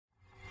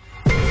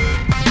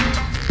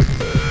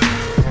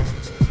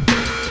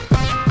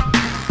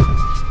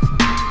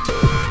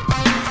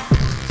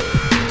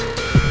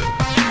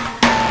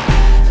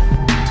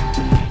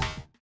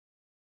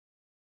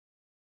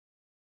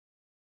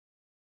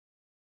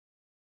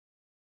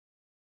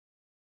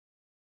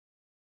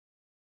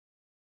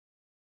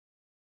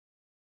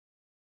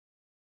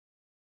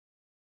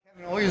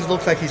He always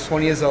looks like he's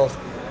 20 years old.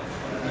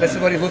 This is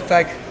what he looked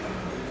like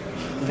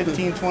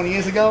 15, 20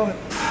 years ago.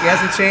 He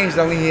hasn't changed,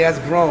 only he has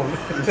grown.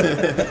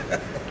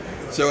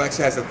 Joe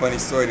actually has a funny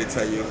story to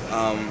tell you.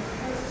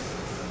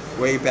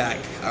 Way back,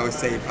 I would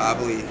say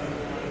probably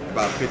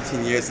about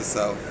 15 years or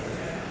so,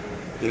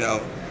 you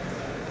know,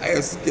 I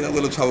was getting a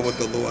little trouble with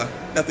the law.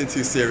 Nothing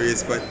too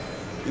serious, but,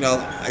 you know,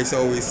 I used to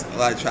always a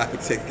lot of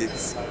traffic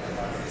tickets,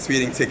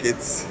 speeding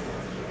tickets,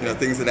 you know,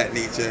 things of that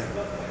nature.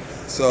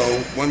 So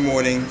one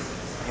morning,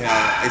 you know,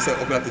 I used to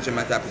open up the gym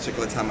at that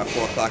particular time at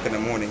 4 o'clock in the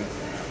morning.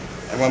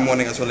 And one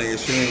morning I was running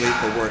extremely late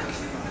for work.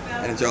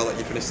 And Joe, I'll let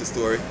you finish the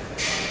story.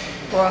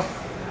 Well,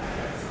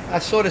 I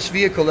saw this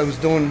vehicle that was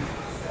doing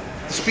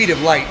the speed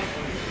of light.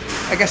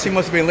 I guess he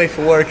must have been late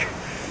for work.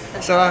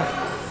 So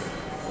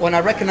when I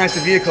recognized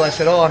the vehicle, I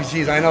said, "Oh,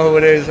 geez, I know who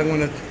it is. I'm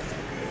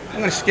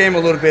gonna scare him a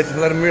little bit to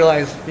let him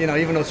realize, you know,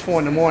 even though it's 4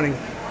 in the morning,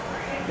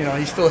 you know,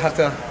 you still have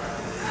to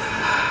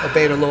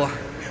obey the law."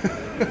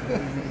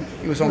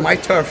 He was on my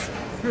turf.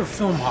 You're a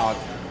film hog.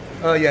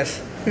 Oh, yes.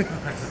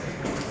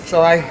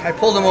 So I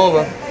pulled him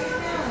over,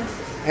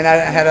 and I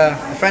had a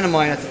friend of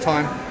mine at the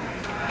time,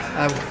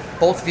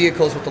 both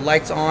vehicles with the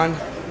lights on,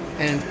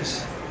 and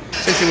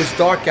since it was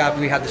dark out,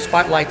 we had the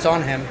spotlights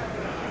on him.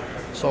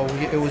 So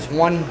it was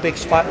one big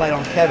spotlight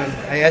on Kevin.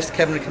 I asked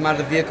Kevin to come out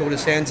of the vehicle with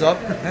his hands up.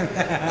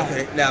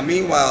 Okay. Now,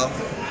 meanwhile,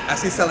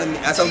 as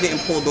I'm getting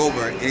pulled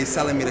over, and he's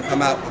telling me to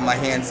come out with my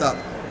hands up,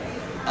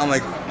 I'm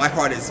like, my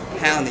heart is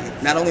pounding.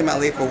 Not only am I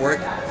late for work,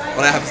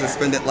 but I have a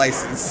suspended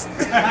license.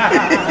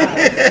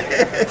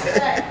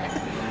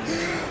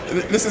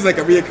 This is like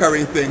a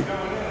reoccurring thing.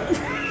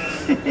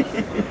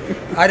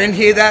 I didn't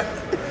hear that.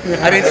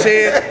 I didn't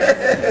see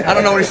it. I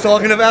don't know what he's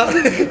talking about.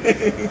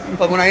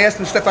 But when I asked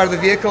him to step out of the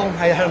vehicle,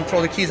 I had him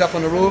throw the keys up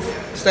on the roof,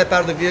 step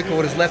out of the vehicle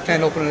with his left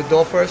hand opening the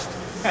door first.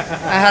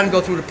 I had him go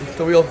through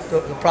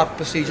the proper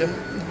procedure.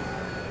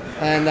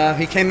 And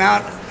he came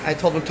out. I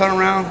told him, turn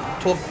around,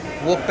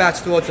 walk back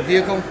towards the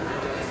vehicle.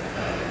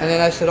 And then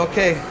I said,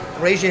 okay,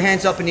 raise your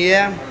hands up in the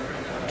air,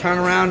 turn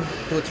around,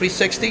 do a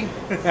 360.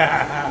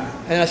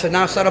 And I said,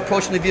 now start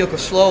approaching the vehicle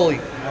slowly.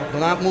 Do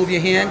not move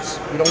your hands.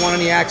 We don't want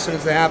any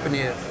accidents to happen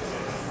here.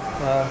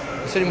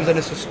 The city was in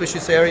a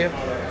suspicious area,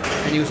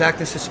 and he was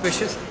acting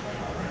suspicious.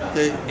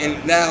 Okay,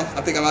 and now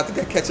I think I'm about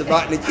to catch a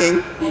rotten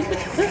king.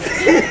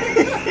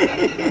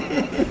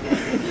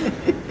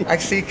 I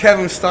see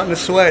Kevin starting to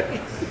sweat.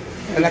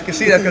 And I can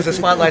see that because the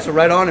spotlights are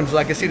right on him, so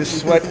I can see the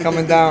sweat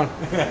coming down.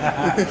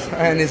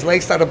 And his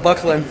legs started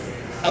buckling.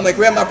 I'm like,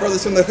 grab my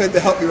brothers from the hood to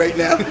help you right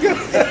now.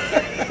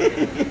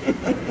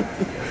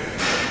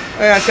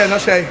 And I said,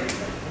 okay,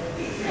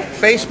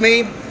 face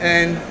me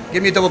and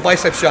give me a double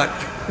bicep shot.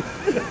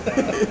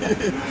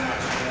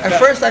 At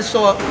first I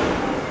saw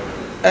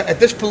a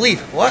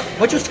disbelief.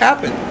 What just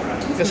happened?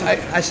 Because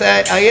I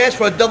said, I asked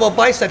for a double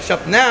bicep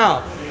shot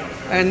now.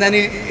 And then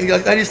he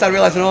started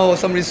realizing, oh,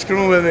 somebody's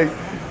screwing with me.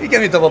 He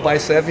gave me a double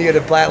bicep. He had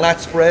a lat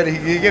spread.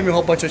 He gave me a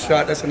whole bunch of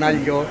shots. I said, now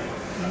you go.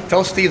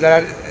 Tell Steve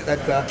that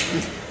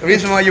the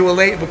reason why you were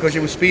late because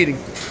you were speeding,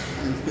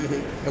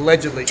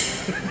 allegedly.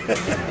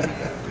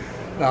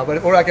 No,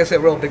 but like I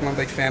said, we're all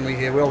big family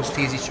here. We always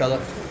tease each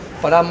other.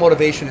 But our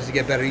motivation is to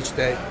get better each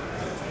day.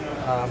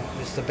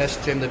 It's the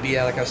best gym to be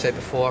at, like I said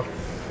before.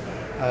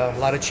 A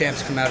lot of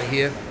champs come out of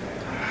here.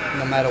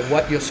 No matter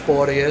what your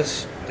sport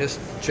is, this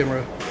gym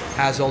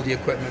has all the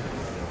equipment.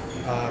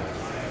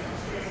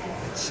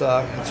 It's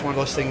one of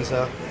those things,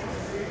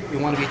 you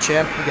want to be a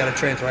champ, you got to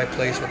train at the right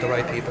place with the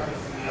right people.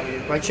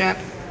 Right, champ?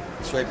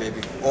 That's right,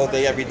 baby. All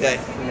day, every day.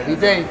 Every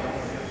day.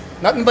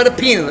 Nothing but a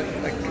peanut,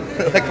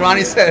 like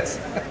Ronnie says.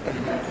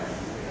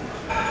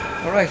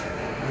 All right,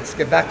 let's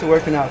get back to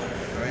working out.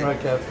 All right,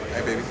 Kev. All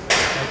right, baby.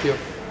 Thank you.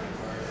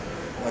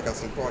 I got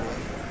some cardio.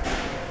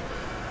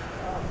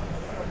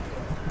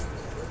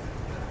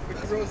 With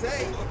the rosé.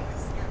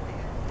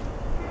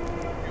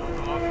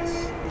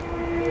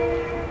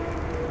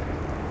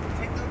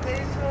 Take the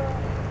days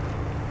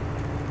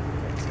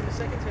see the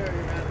secretary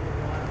around in a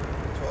while.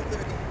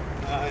 12:30.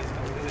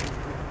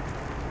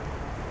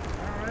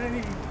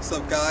 Alrighty. What's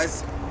up,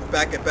 guys? We're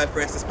back at Bev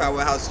Francis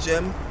Powerhouse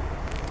Gym.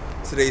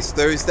 Today's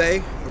Thursday,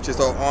 which is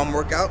our arm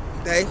workout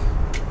day.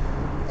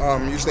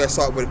 Usually I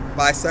start with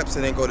biceps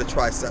and then go to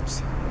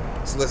triceps.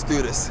 So let's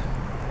do this.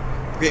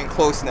 We're getting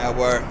close now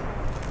where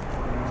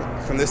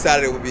from this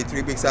Saturday we'll be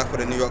 3 weeks out for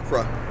the New York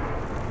Pro.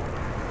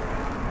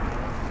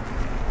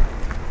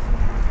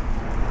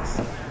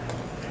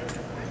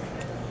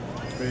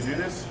 Ready to do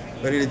this?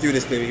 Ready to do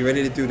this, baby.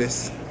 Ready to do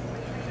this.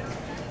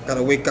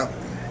 Gotta wake up.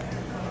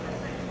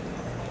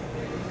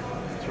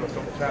 Throw a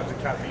couple tabs of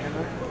caffeine in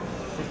there.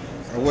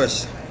 I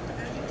wish.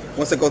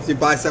 Once I go through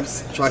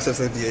biceps, triceps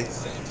will be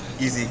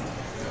easy.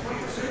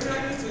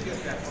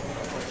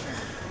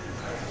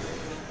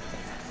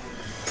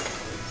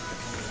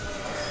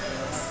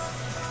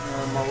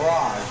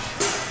 Mirage.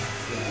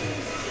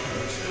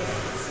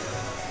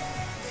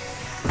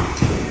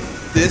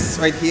 This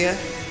right here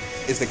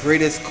is the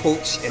greatest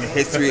coach in the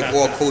history of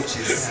all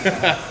coaches.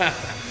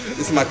 This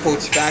is my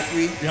coach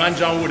factory. Behind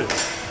John Woodard.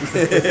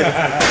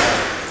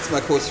 It's my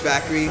coach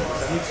Factory.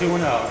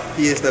 72-0.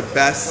 He is the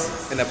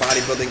best in the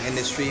bodybuilding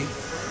industry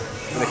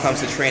when it comes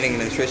to training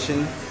and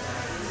nutrition.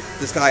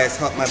 This guy has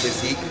helped my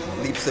physique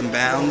leaps and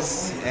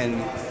bounds,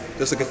 and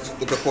just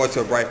looking forward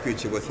to a bright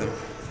future with him.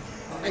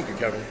 Thank you,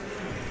 Kevin.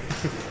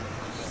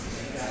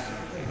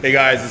 Hey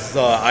guys, this is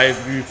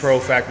IFBB Pro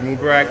Factory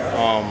Mubarak,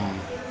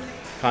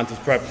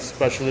 contest prep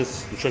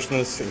specialist,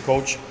 nutritionist, and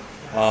coach.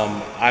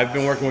 I've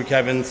been working with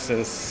Kevin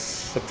since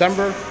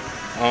September,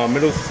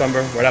 middle of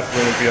September, right after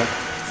the Olympia.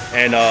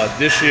 And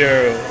this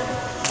year,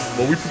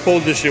 what we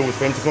proposed this year was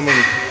for him to come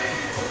in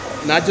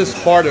not just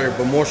harder,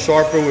 but more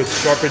sharper, with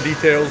sharper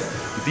details,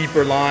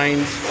 deeper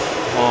lines,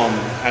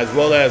 as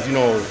well as,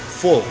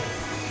 full.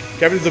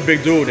 Kevin's a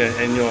big dude,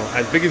 and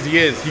as big as he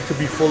is, he could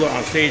be fuller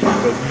on stage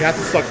because he has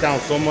to suck down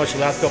so much the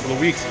last couple of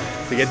weeks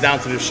to get down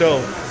to the show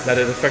that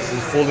it affects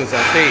his fullness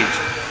on stage.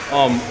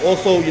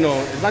 Also,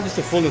 it's not just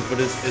the fullness, but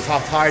it's how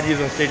tired he is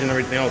on stage and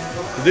everything else.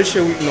 So this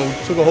year, we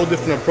took a whole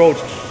different approach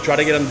to try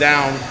to get him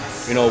down,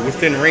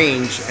 within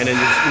range, and then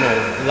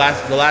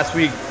just, the last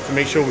week to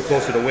make sure we're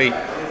closer to weight.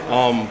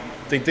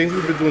 The things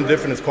we've been doing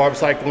different is carb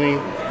cycling,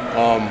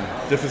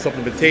 different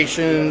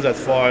supplementations as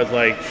far as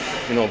like,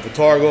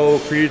 Vitargo,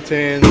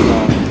 creatine,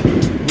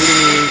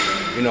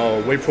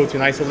 glutamine, whey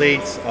protein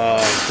isolates,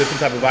 different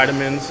type of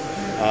vitamins,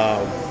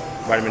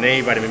 vitamin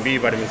A, vitamin B,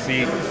 vitamin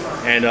C,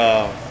 and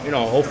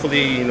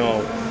hopefully,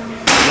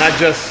 not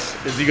just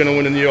is he gonna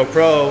win the New York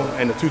Pro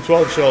and the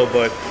 212 show,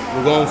 but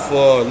we're going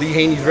for Lee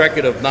Haney's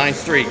record of 9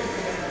 straight.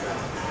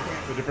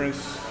 The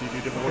difference? Do you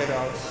do different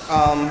workouts?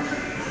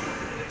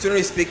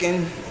 Generally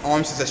speaking,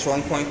 arms is a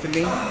strong point for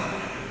me,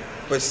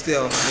 but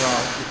still,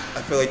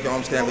 I feel like your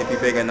arms can never be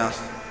big enough.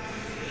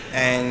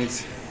 And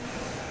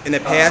in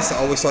the past, I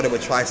always started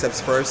with triceps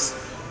first,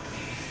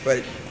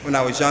 but when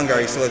I was younger,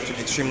 I used to lift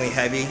extremely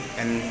heavy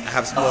and I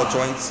have small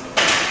joints,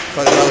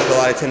 so I developed a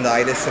lot of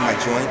tendinitis in my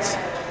joints.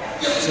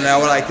 So now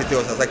what I like to do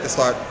is I like to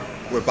start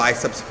with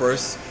biceps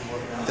first,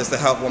 just to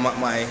help warm up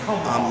my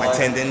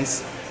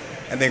tendons,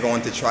 and then go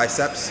into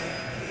triceps.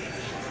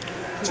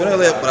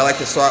 Generally, what I like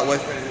to start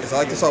with is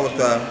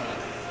the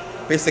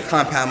basic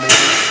compound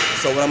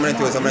movements. So what I'm going to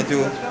do is I'm going to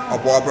do a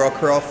barbell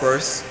curl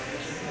first.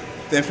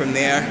 Then from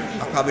there,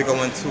 I'll probably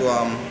go into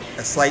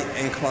a slight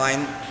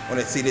incline on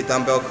a seated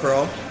dumbbell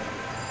curl.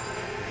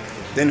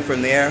 Then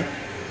from there,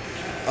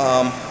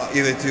 I'll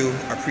either do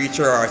a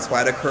preacher or a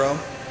spider curl.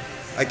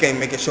 Again,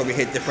 making sure we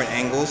hit different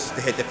angles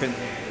to hit different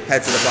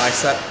heads of the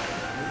bicep.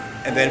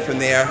 And then from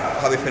there, I'll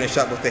probably finish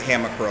up with the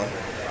hammer curl.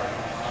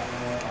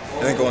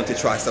 And then go into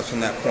triceps from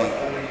that point.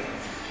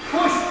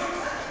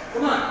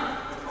 Come on.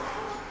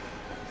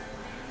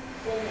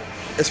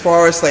 As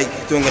far as like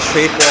doing a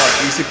straight bar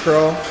or easy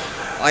curl,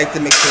 I like to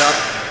mix it up.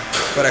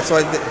 But as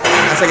I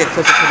get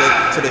closer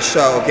to the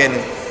show, again,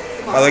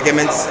 my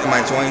ligaments and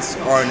my joints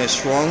aren't as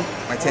strong,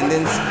 my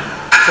tendons.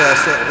 So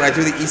when I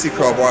do the easy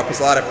curl bar, it puts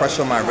a lot of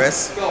pressure on my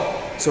wrists.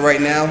 So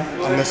right now,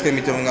 I'm just going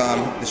to be doing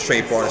the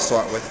straight bar to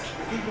start with.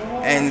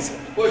 And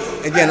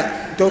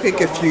again, don't get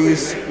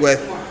confused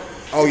with,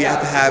 oh, you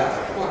have to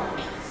have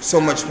so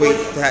much weight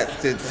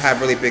to have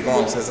really big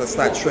arms. That's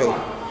not true.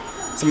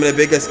 Some of the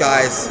biggest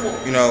guys,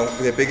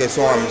 with the biggest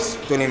arms,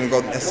 don't even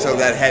go necessarily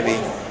that heavy.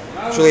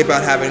 It's really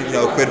about having,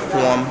 good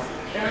form,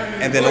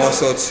 and then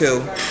also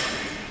too,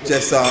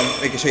 just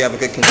making sure you have a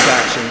good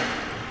contraction.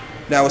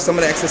 Now, with some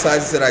of the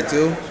exercises that I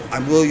do, I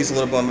will use a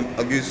little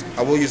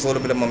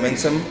bit of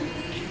momentum,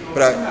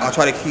 but I'll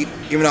try to keep,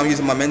 even though I'm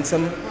using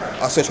momentum,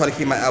 I'll still try to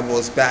keep my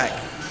elbows back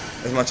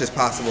as much as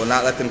possible,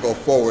 not let them go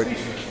forward.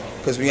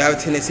 Because when you have a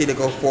tendency to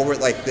go forward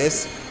like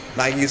this,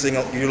 not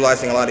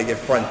utilizing a lot of your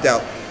front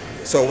delt.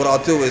 So what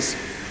I'll do is,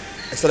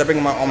 instead of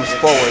bringing my arms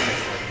forward,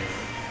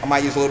 I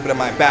might use a little bit of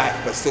my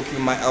back, but still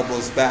keeping my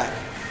elbows back.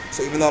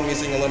 So even though I'm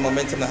using a little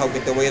momentum to help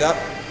get the weight up,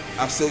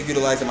 I'm still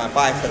utilizing my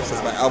biceps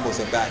as my elbows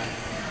are back,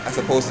 as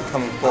opposed to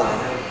coming forward.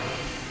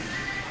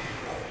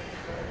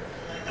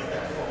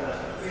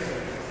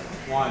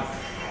 1,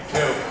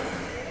 2,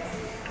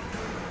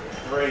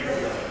 3,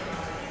 4.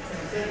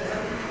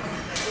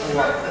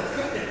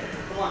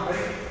 Come on, buddy.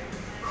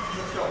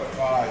 Let's go.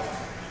 5,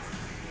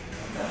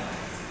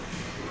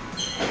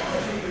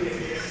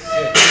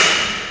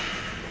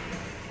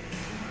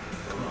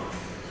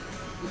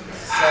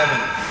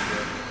 7,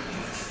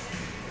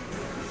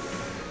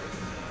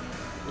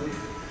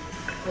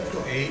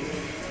 8,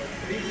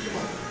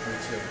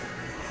 22.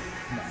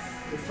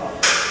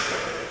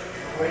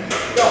 Ready?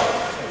 Go.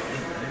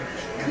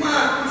 Come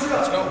on, push it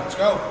up. Let's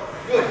go.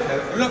 Good,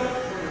 Kevin. Look.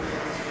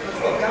 Let's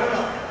go. Down and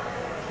up.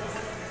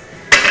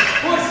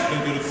 Push. Can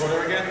you do the quarter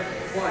again?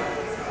 1.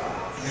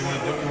 You want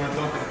to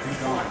dump it 2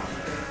 times.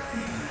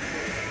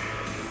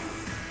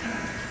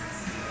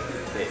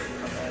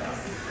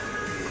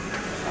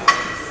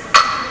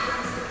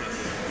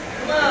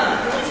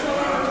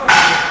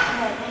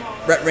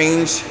 Rep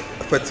range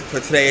for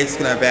today is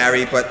going to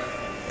vary, but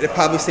it'll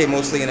probably stay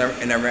mostly in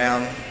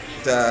around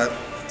the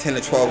 10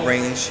 to 12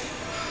 range.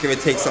 Give or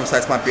take, some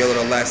sets might be a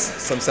little less,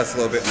 some sets a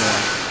little bit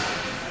more.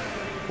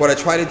 What I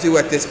try to do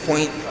at this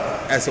point,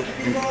 as we're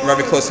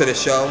very close to the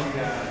show,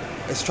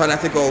 is try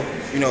not to go,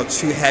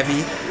 too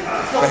heavy,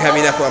 but heavy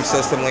enough where I'm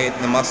still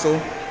stimulating the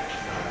muscle.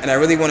 And I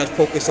really want to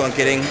focus on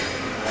getting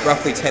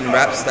roughly 10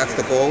 reps. That's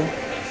the goal.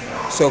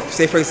 So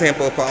say for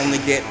example, if I only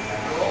get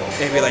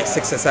maybe like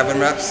 6 or 7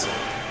 reps,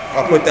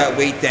 I'll put that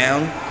weight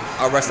down,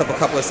 I'll rest up a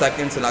couple of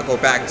seconds, and I'll go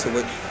back to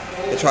it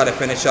to try to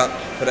finish up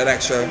for that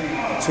extra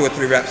 2 or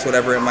 3 reps,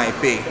 whatever it might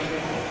be.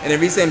 And the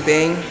reason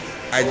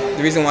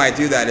why I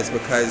do that is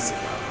because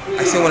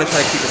I still want to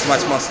try to keep as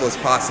much muscle as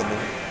possible.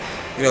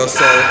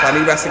 So by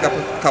me resting up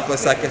a couple of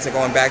seconds and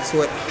going back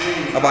to it,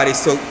 my body's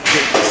still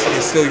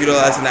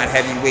utilizing that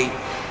heavy weight.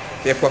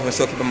 Therefore, I'm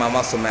still keeping my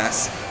muscle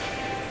mass.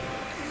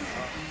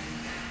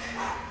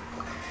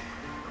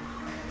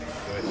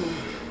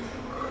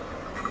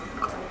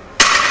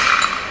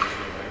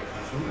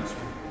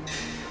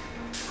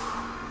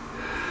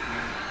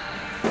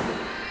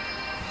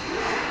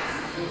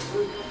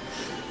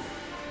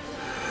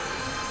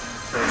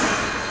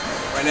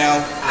 Right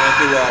now, we're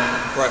going to do,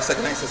 for our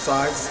second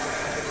exercise,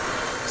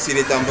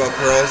 seated dumbbell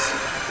curls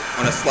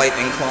on a slight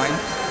incline.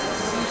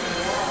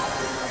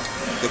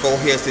 The goal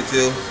here is to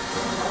do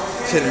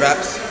 10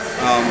 reps.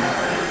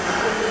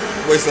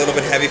 Weight's a little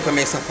bit heavy for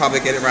me, so I'll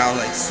probably get around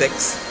like 6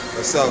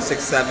 or so,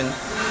 6, 7.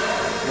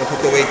 We'll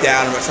put the weight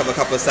down, rest up a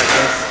couple of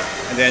seconds,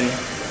 and then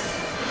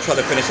try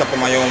to finish up on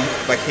my own.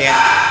 If I can't,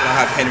 then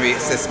I'll have Henry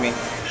assist me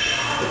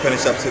to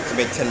finish up to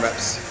make 10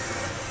 reps.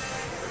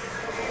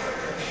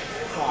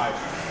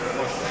 5.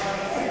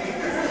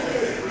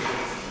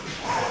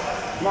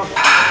 Come on.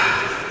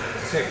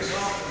 6.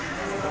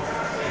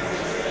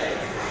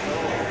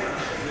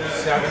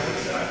 7.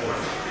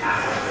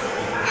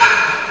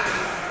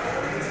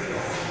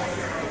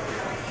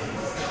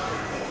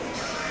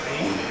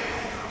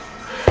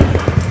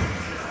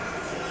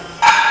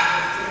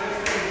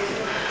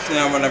 So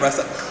now I'm going to rest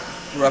up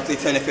for roughly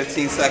 10 to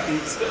 15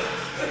 seconds.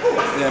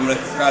 Then I'm going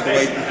to grab the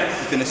weight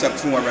and finish up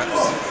 2 more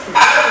reps.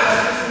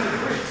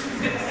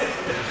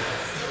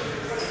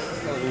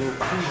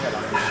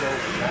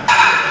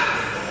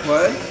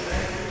 What?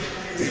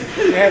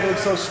 Your head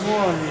looks so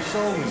small on your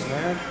shoulders,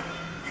 man.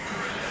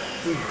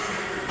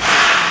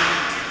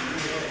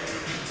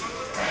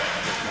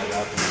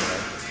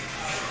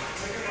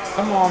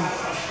 Come on,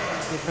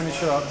 we'll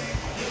finish up.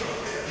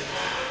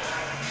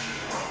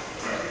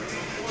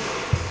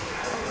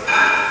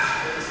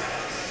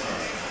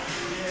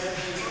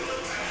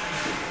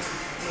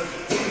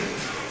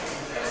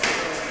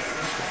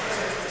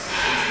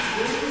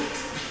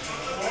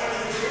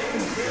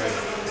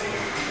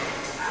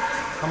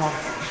 Come on.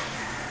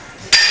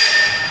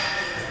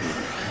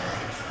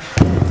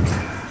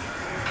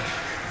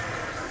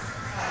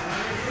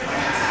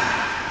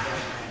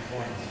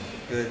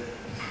 Good.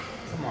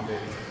 Come on,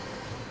 baby.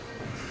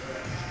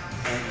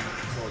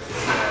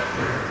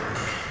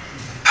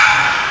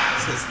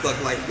 It's stuck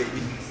like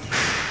baby.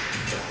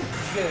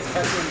 Yeah, it's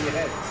head in your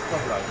head.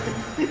 Stuck like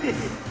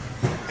baby.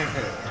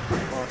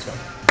 Oh, let's go.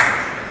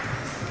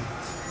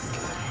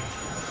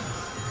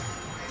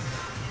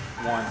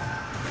 1.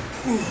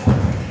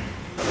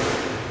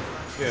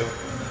 2.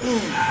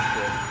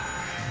 Good.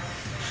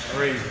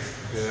 3.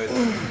 Good.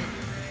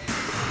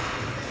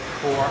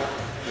 4.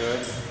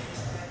 Good.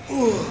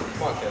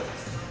 Come on, kid.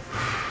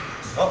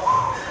 Up.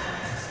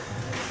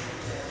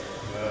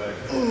 Good.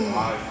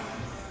 5.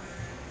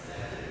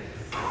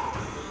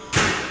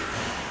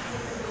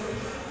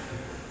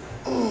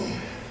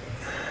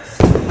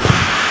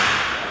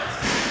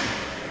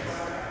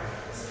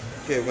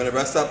 Okay, we're going to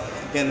rest up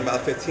again in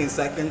about 15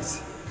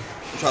 seconds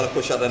and try to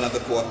push out another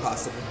 4 if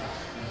possible.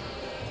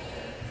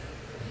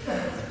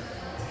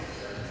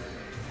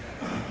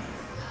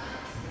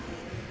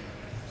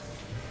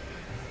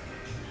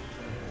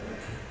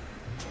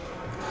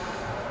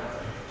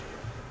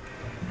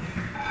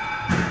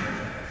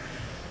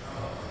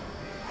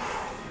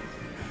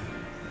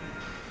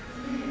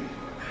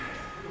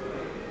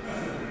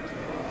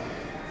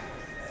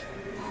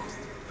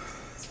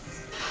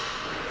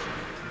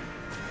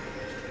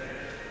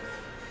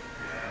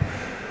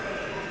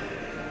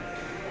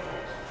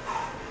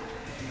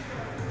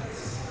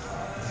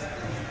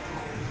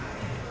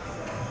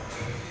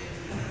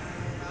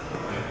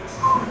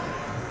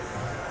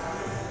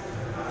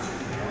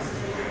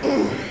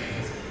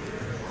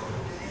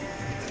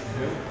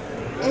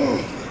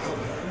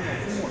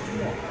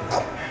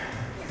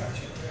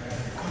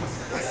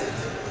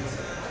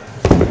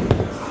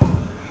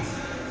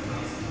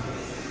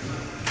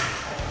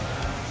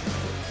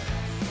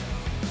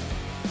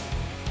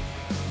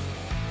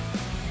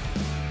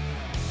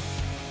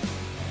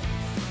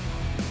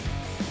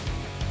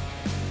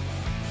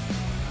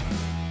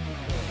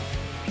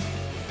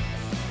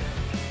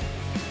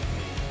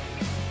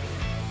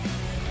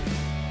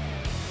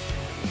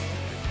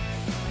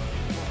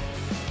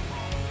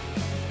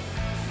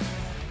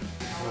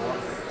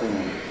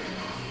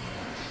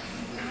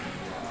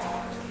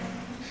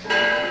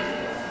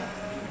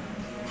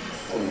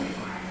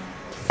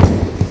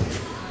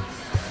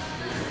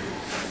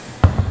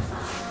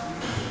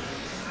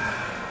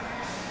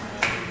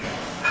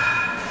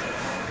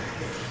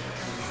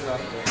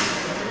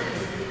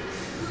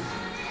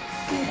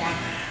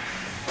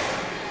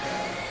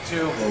 2,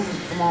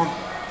 come on.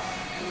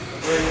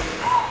 3,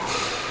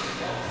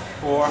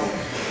 4,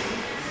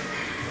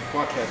 come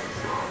on, kid.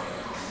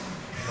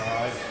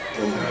 5,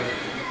 good.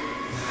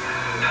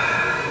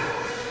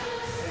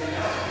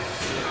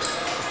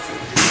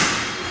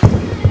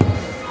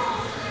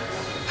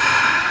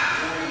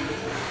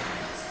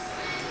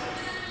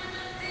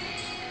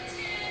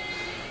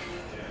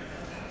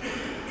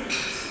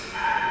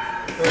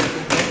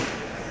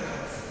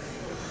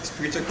 6.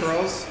 Preacher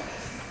curls.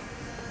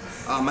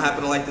 I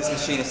happen to like this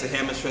machine. It's a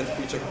hammer strength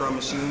preacher curl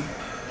machine.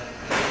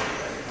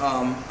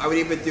 I would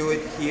either do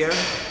it here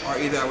or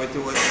either I would do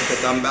it with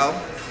a dumbbell.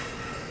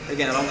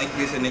 Again, I don't like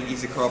using an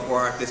easy curl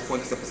bar at this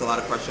point because it puts a lot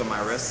of pressure on my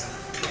wrist.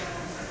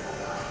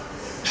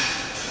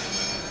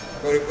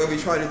 What we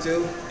try to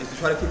do is to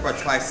try to keep our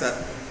tricep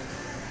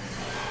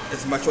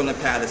as much on the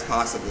pad as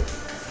possible.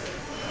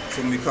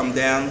 So when we come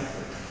down,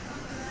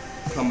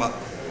 come up.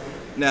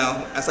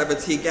 Now, as I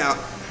fatigue out,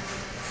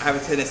 I have a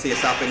tendency of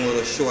stopping a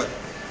little short.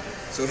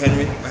 So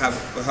Henry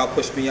will help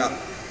push me up.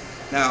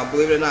 Now,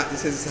 believe it or not,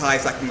 this is as high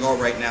as I can go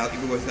right now,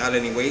 even without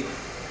any weight,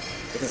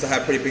 because I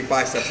have pretty big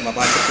biceps and my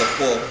biceps are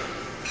full.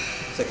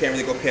 So I can't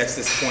really go past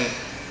this point.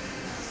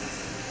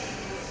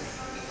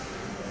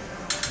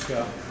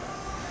 Go.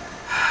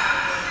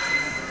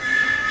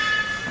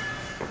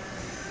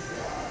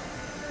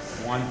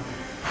 1,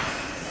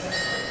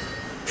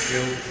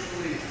 2,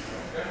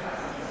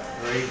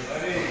 3,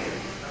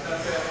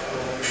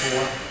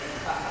 4,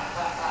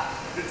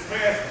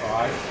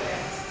 5,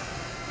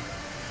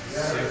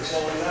 6,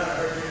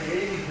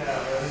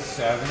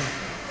 7,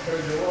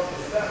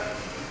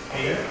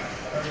 8,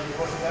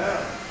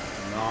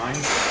 9,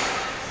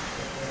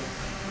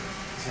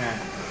 10.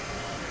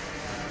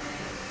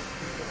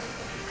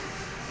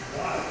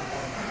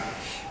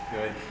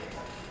 Good.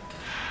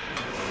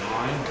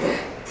 9.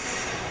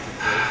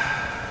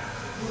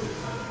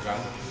 Got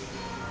it.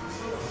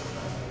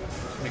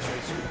 Make sure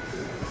you see.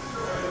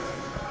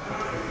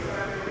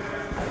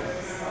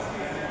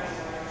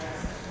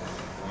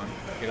 1.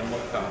 Get him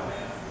looked up.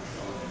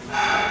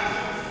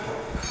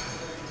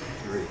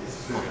 3.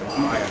 Come on.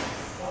 Higher.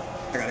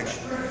 I got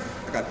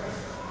it.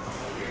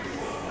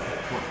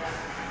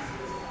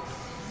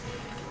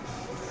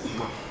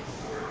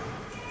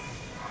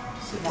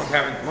 Come on,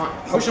 Kevin. Come on.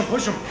 Push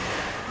him.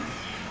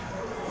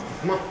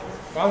 Come on.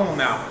 Follow him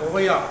now. All the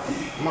way up.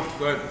 Come on.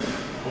 Good.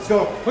 Let's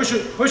go. Push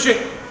it.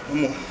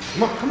 One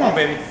more. Come on,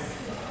 baby.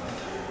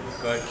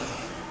 Good.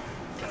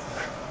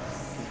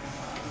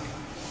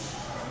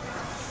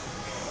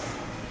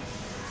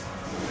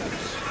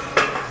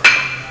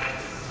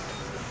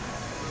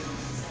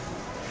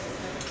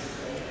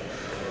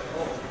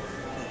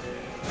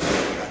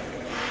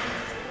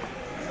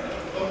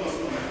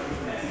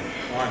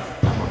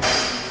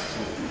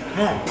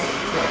 Come on.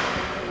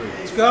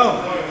 Let's go.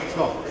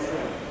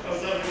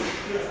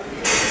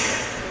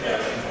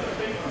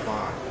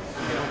 5.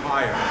 Get him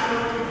higher.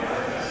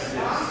 6.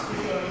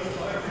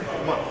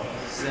 Come on.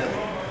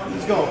 7.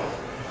 Let's go.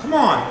 Come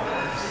on.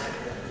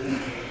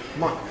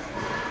 Come on.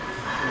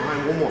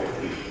 Behind one more.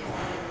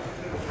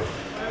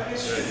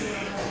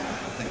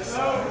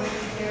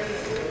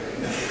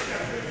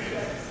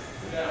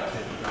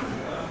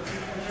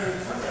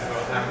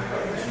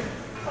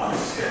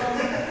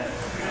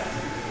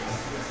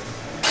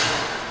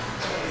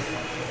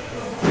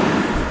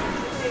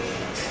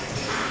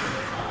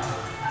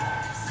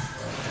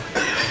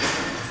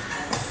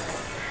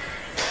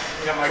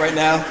 Right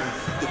now,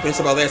 to finish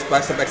up our last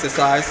bicep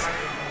exercise,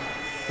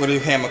 we're going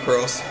to do hammer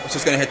curls. We're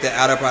just going to hit the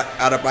outer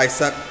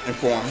bicep and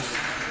forearms.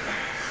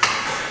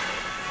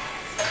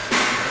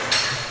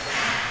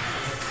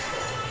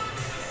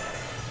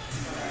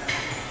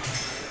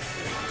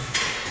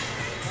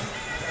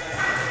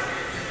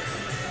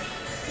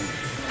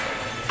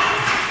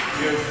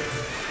 Two,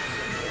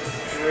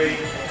 3,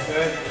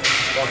 good.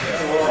 4,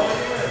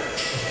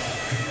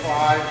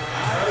 5,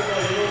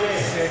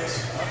 6,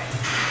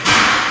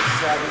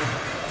 7.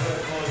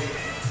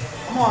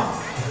 Come on.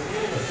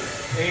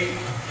 8,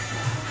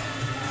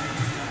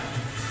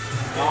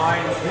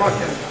 9. Come on,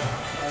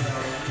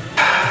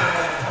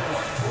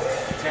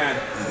 10.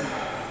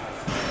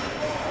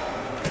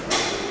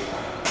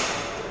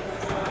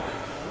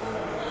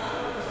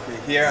 Okay,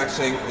 here,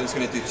 actually, we're just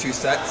going to do 2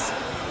 sets,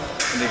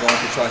 and then go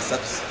into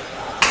triceps.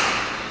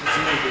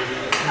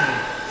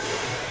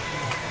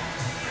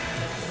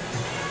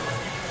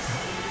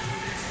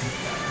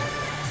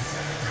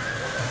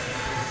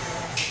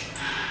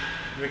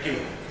 Ricky,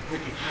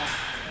 come on.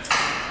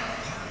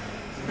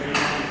 Ready to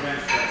do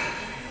bench press.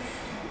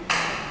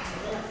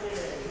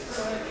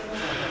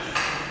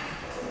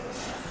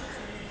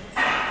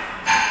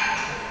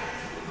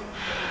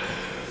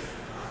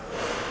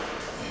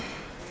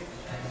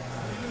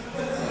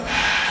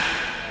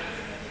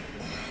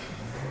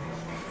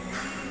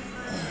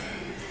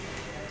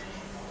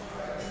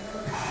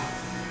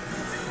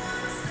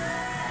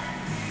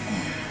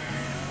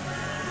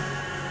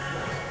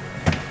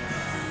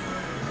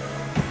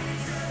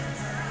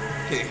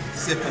 Okay,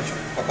 sit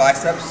for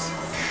biceps.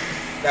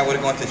 That would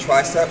go into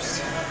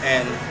triceps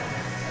and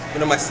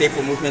One of my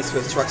staple movements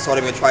with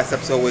starting with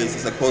triceps always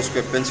is a close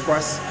grip bench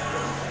press.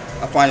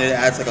 I find it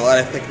adds like a lot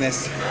of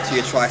thickness to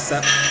your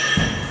tricep.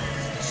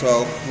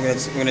 So we're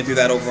gonna do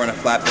that over on a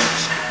flat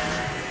bench.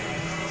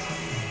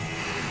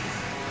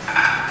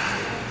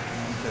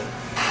 Okay.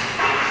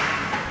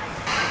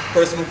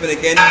 First movement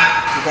again,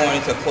 we're going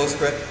into a close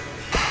grip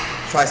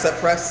tricep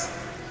press.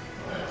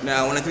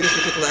 Now when I do this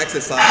particular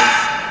exercise,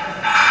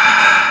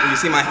 when you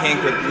see my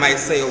hand grip, you might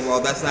say, oh, well,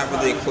 that's not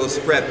really a close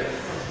grip.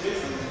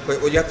 But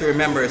what you have to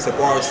remember is the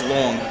bar is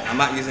long. I'm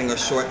not using a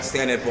short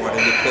standard bar to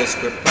do close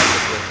grip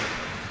presses with.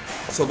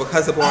 So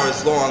because the bar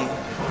is long,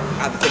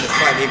 I have to take a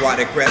slightly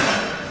wider grip.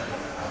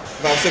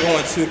 If I was still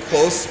going too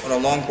close on a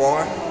long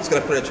bar, it's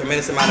going to put a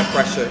tremendous amount of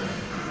pressure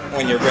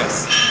on your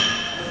wrist.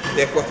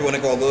 Therefore, if you want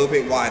to go a little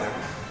bit wider.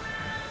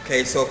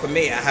 Okay, so for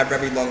me, I have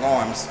very long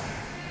arms.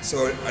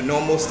 So a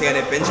normal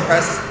standard bench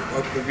press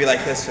would be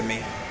like this for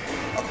me.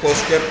 A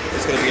close grip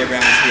is going to be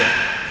around here.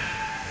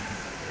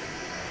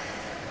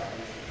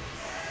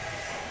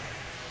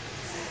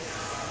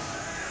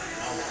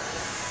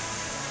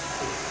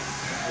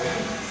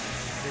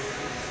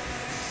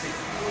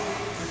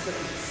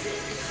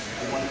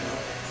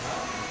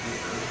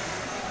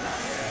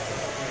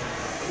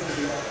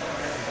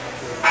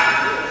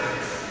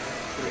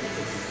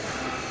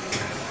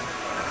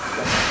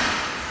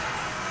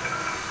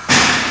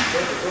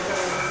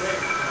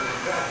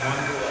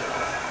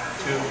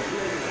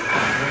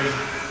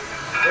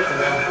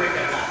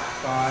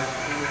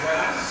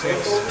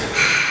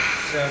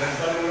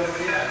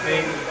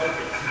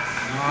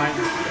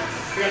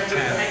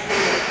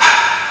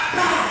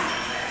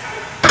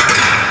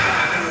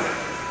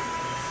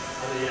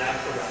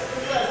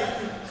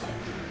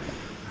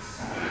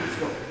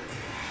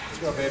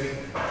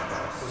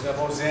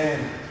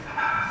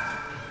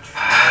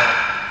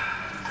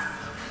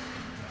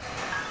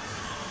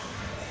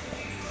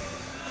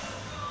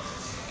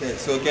 Okay,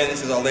 so again,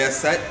 this is our last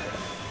set.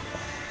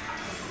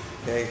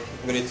 Okay,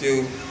 we're going to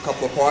do a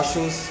couple of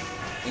partials,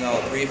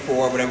 3,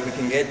 4, whatever we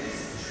can get,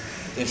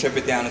 then strip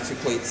it down to 2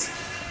 plates.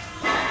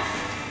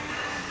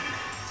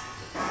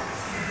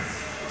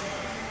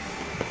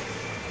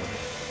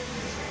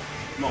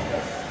 No,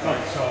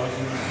 so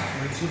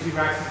when you see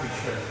back to the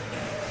strip,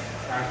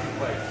 back to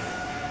plate.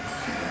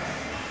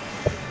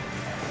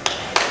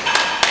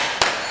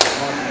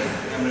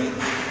 I'm going to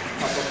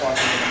cut the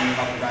partials and I'm going to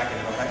cut the back in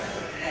it, okay?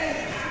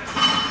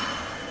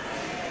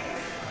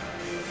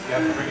 You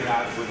have to bring it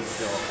out with it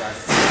still, okay?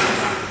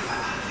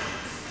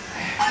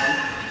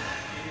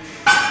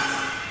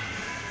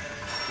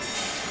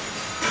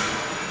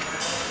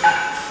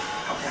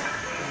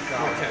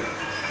 Okay.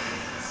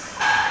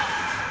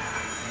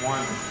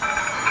 1,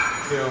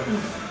 2,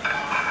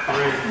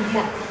 3,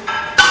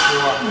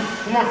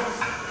 4,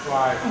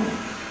 5,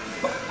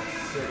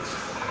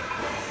 6.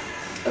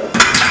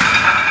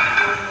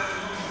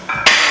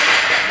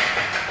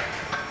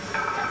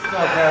 Go,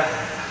 Bev.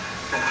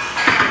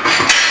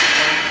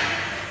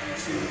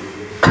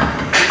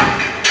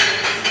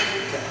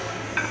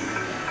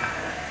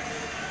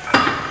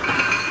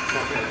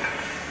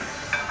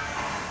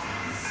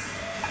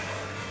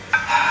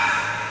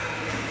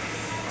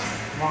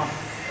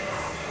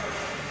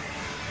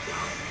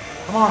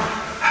 Come on.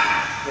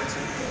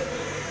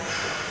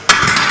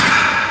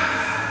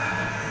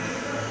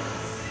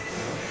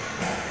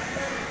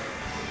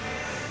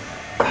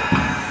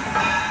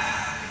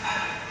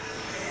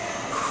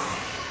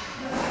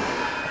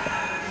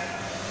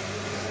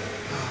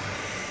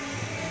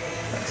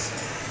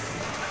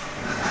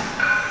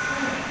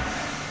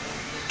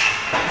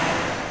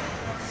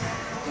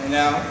 And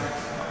now,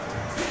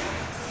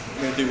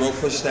 we're going to do rope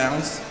push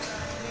downs.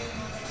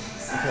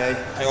 Okay,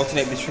 I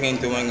alternate between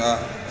doing a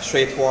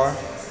straight bar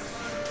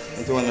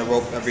and doing the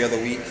rope every other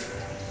week.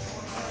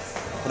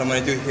 What I'm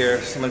going to do here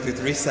is I'm going to do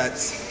 3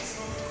 sets,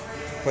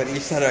 but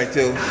each set I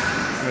do,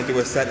 I'm going to do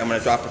a set and I'm going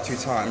to drop it 2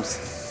 times.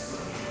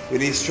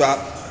 With each drop,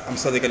 I'm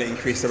slowly going to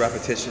increase the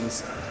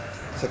repetitions,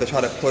 so I can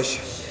try to push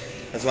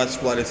as much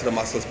blood into the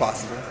muscle as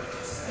possible.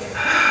 So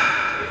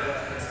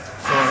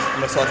I'm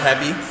going to start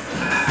heavy,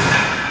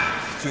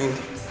 do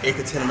 8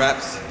 to 10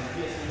 reps,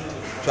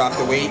 drop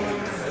the weight,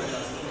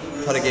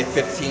 try to get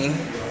 15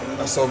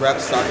 or so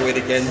reps, drop the weight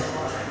again,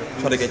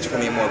 try to get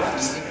 20 more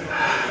reps.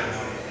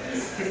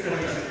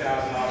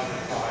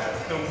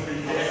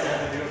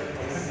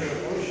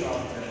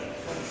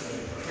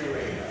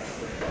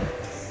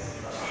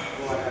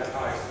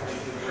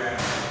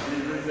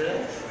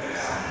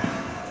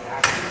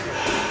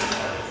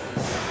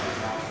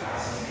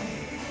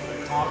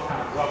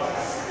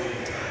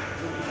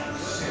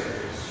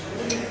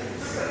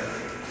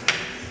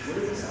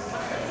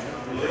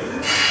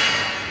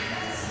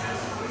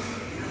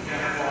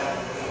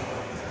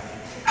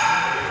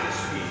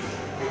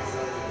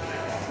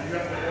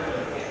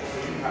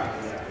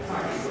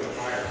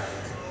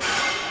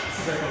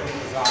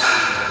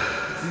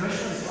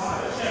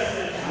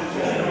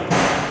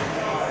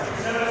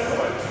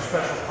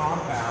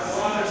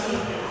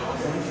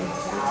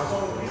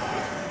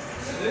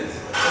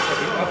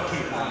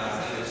 Upkeep on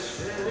this.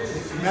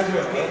 Imagine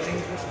what oil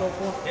change was go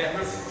for? Yeah.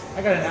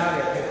 I got an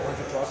Audi I paid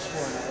 $100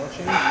 for an oil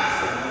change.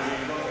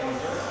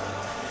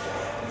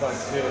 But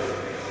dude,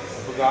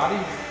 a Bugatti,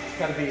 it's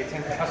got to be a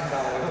 $10,000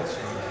 oil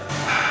change.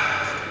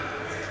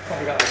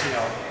 Probably got like, you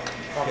know,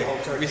 probably whole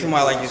The reason why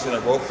I like using a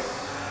rope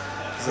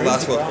is it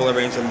allows for a fuller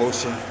range of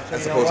motion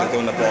as opposed to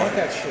doing the I ball. like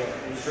that shit.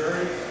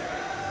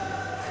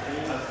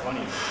 That's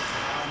funny.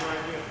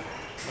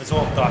 It's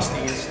all dusty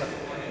and stuff.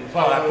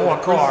 Wow, that poor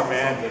car,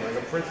 man. Like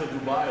a Prince of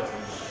Dubai or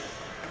something.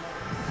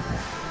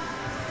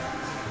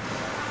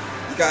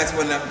 You guys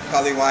wonder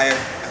probably why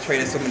I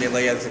traded so many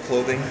layers of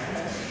clothing.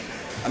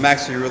 I'm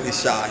actually really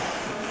shy.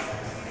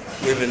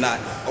 Believe it or not,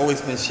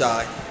 always been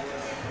shy.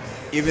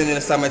 Even in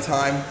the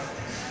summertime,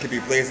 it could be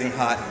blazing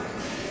hot.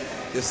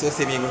 You'll still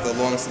see me with a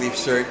long sleeve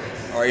shirt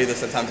or either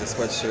sometimes a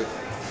sweatshirt.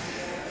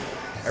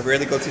 I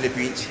rarely go to the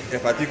beach, and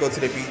if I do go to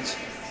the beach,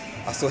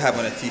 I'll still have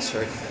on a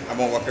t-shirt. I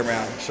won't walk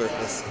around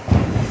shirtless.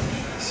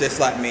 It's just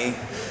like me.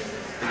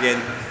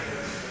 Again,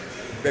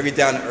 very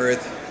down to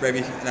earth,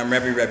 and I'm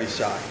very, very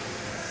shy.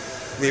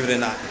 Believe it or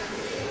not.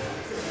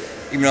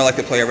 Even though I like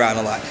to play around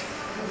a lot.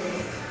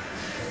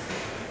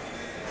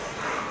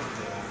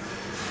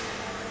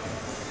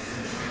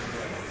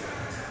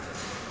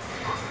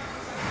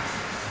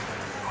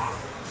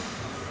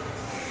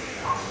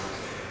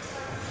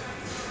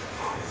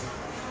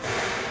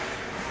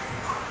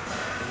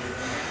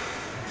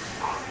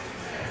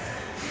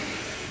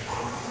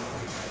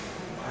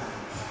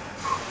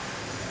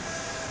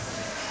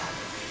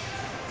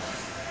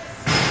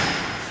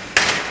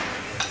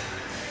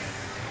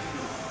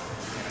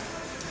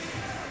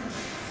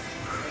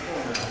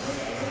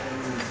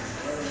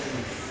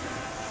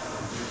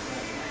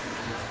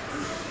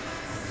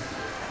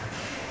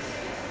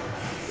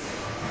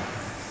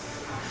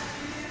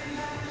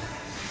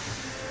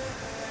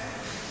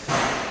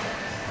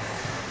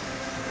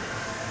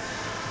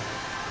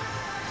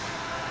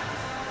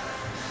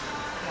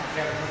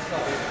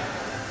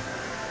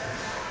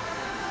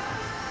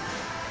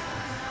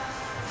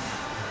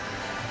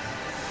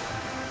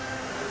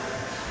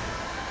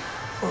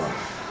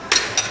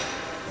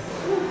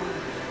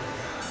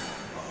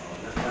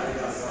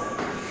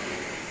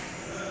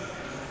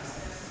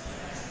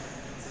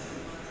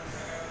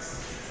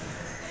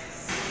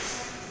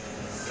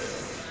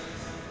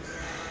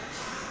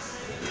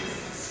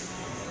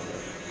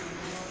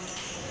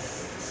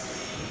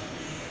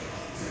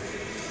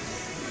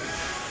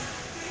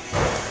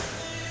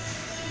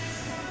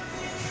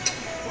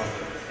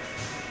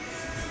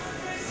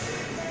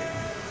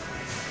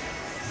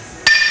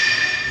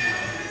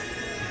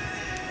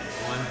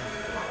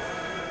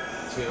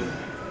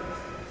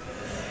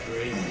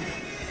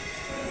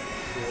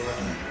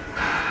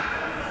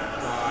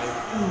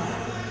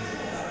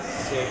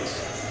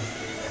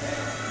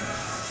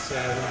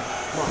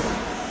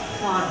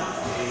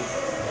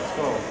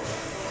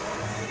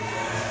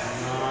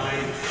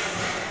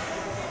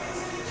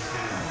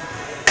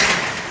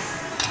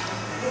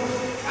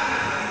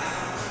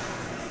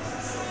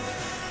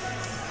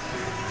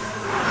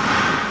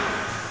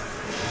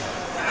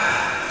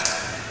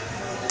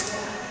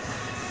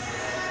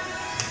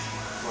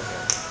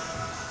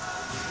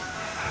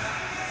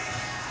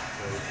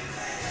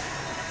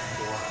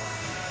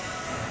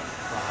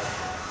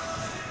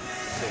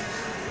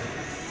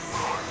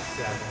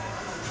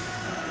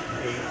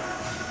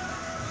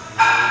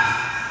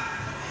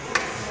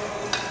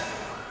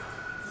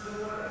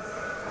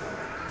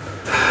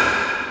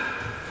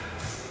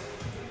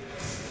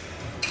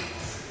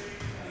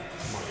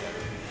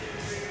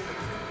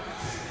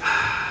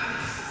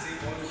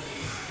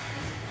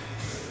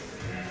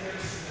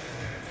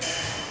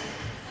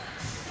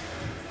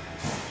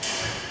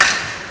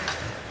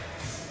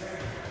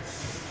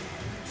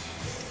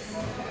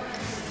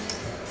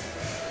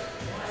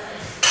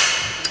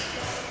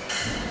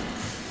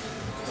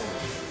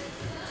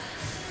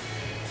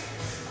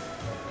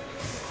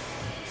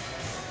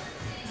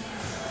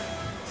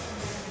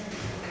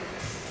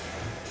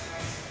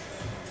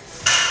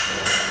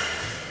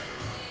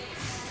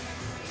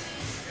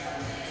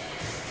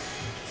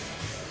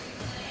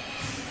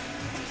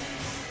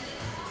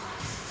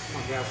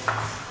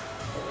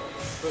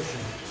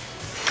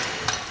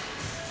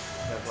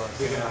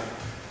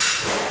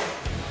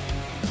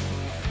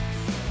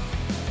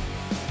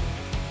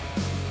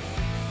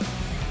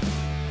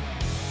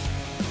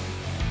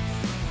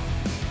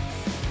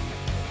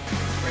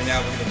 Right now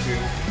we're going to do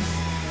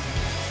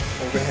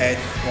overhead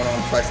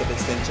one-arm tricep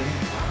extension.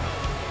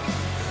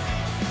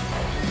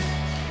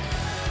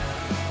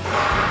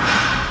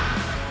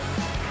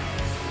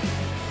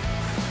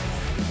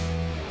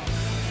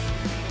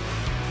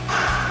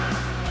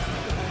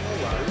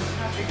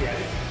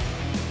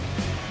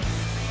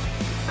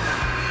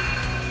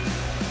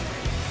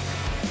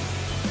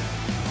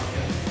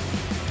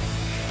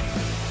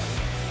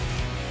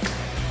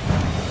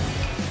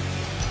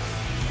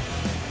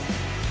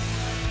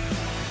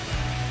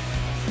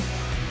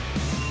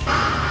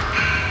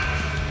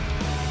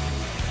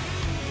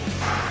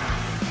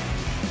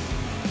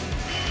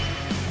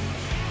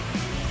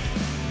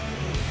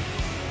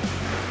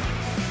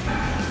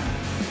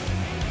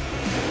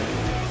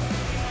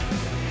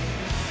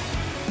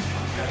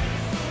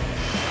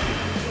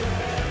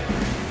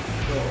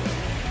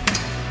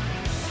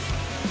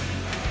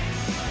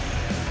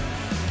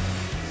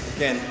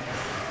 Again,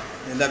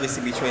 you'll never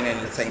see me training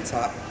in the tank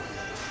top.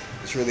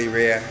 It's really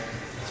rare.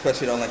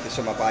 Especially don't like to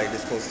show my body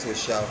this close to a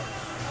show.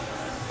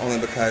 Only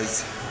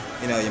because,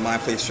 you know, your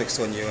mind plays tricks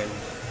on you, and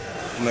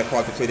I'm gonna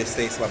crawl between the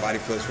states so my body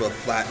feels real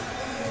flat.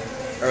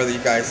 Earlier,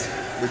 you guys,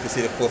 we can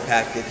see the full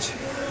package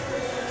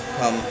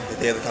come the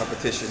day of the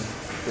competition,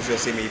 because you'll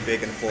see me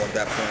big and full at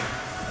that point.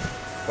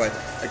 But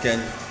again,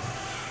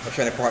 I'm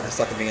trying to partner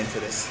sucking me into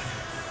this.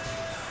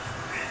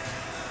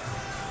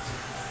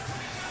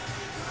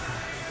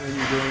 And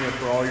you're doing it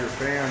for all your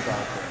fans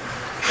out there.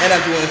 And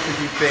I'm doing it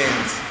for you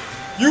fans.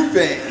 You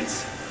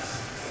fans!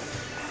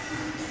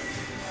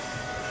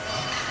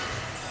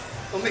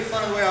 Don't make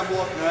fun of the way I'm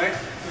walking, all right?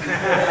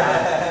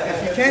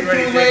 If you can't do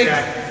legs,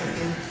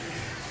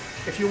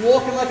 if you're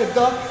walking like a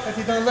duck, if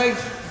you've done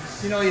legs,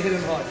 you know you're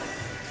hitting hard.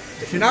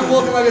 If you're not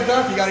walking like a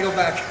duck, you gotta go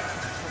back.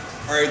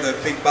 Or the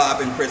big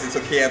Bob in prison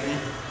took care of him.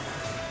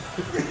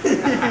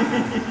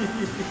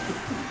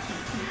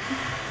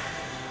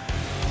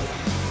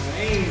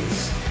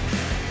 Names.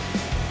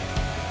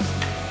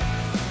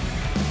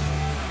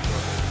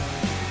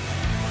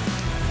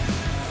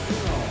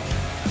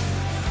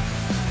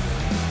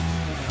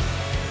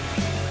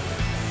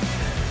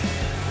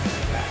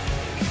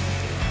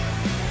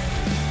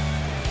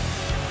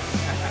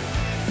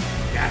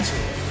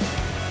 Natural.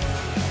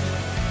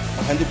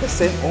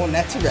 100% all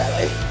natural.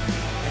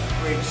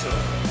 Grape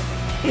soda.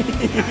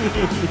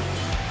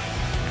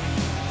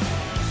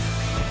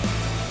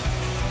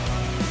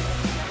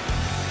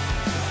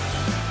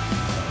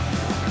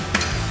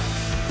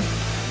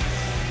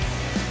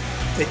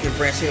 Take your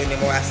branch and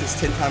amino acids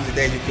 10 times a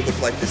day, you could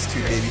look like this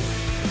too, baby.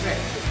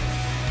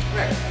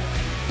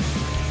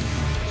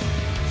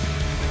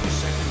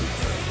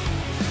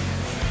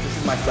 This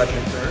is my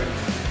second. Third.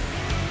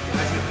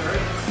 That's your third?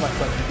 This is my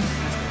second.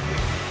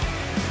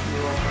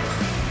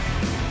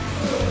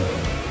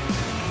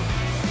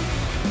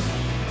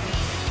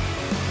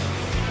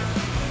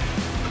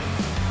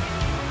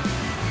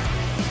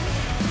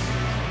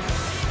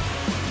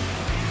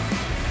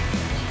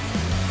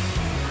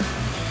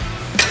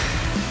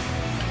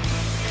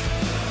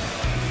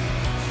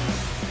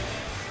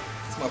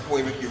 My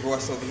boy Ricky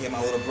Ross over here,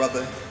 my little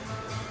brother,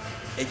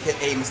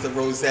 aka Mr.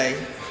 Rose,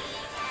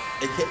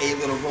 aka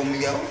Little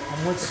Romeo,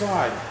 On what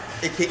side?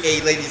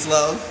 aka Ladies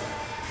Love.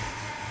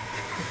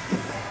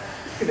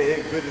 They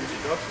had good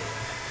introduction.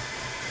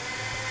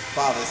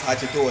 Fathers,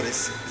 hide your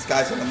daughters. This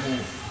guy's on the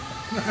move.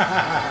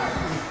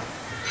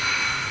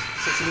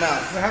 Shut your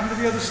mouth. What happened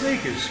to the other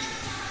sneakers?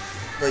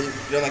 Bro, you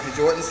don't like the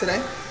Jordans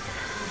today?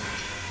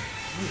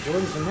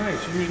 Jordans are nice.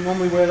 You usually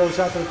normally wear those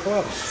out to the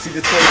clubs. See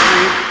the toy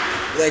suede?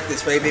 You like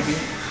this, right, baby?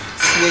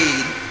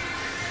 Suede.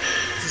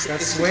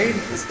 That's suede?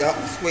 It's got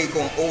suede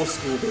going old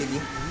school, baby.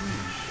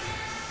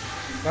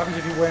 What happens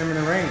if you wear them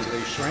in the rain? Do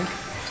they shrink?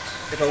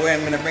 If I wear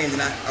them in the rain, then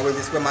I would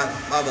just wear my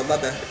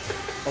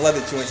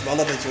leather joints, my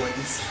leather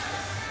Jordans.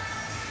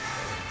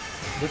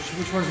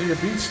 Which ones are your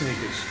beat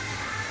sneakers?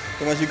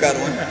 The ones you got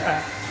on.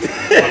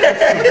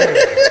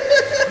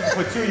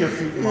 Put two of your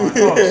feet in mine.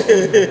 Oh,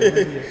 excuse me.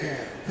 Maybe you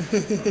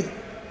can't.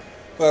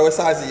 Well, what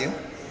size are you?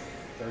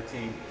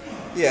 13.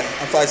 Yeah,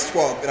 I'm size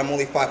 12, and I'm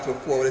only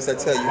 5'4". What does that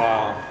tell you?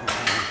 Wow.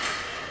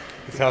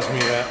 It tells me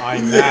that I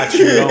match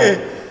your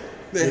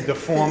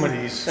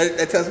deformities.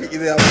 That tells me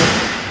either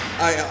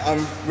I'm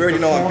we already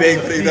know I'm big,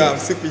 but either I'm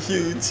super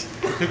huge.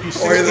 It took you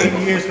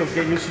 16 years to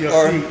get used to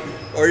your feet.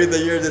 Or either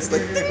you're just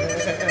like.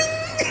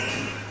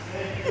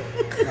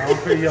 No, I'm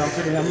pretty in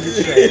good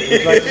shape. Would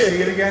you like to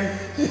see it again?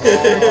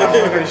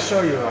 I'm going to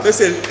show you.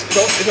 Listen,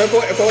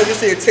 if I want to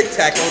see a Tic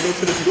Tac, I'll go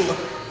to the store.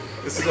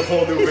 This is a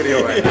whole new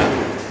video right now.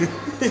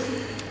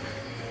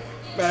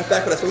 Matter of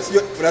fact,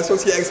 when I spoke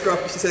to your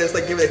ex-girlfriend, she said it's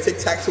like giving a Tic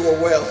Tac to a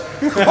whale.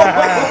 I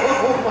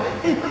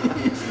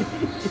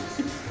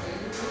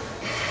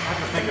have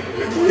to think of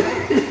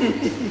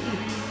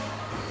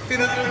it.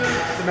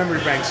 The memory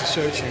banks are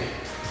searching.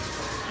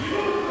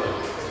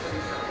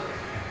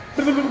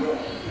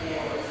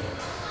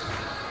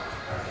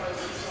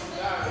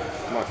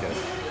 Come on, kid.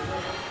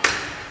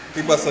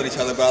 We bust on each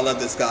other, but I love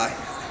this guy.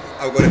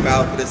 I would go to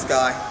battle for this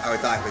guy. I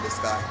would die for this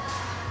guy.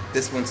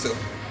 This one too.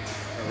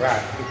 All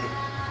right.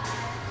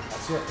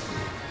 That's it.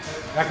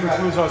 That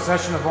concludes our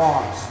session of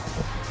arms.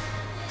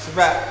 It's a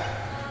wrap.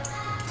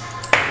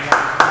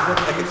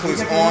 That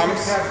concludes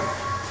arms.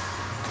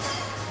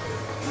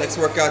 Next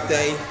workout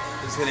day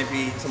is going to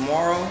be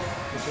tomorrow.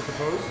 What's with the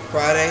pose?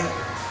 Friday.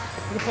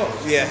 For the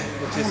pose. Yeah,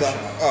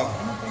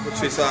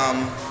 which is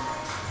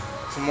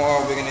tomorrow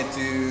we're going to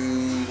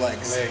do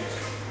legs. Legs.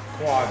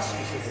 Quads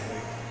specifically.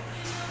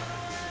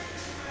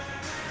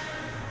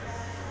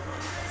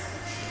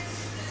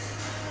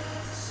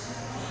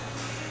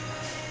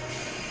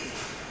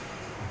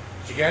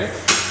 Did you get it?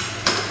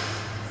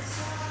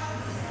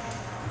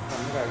 Oh,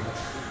 you got it.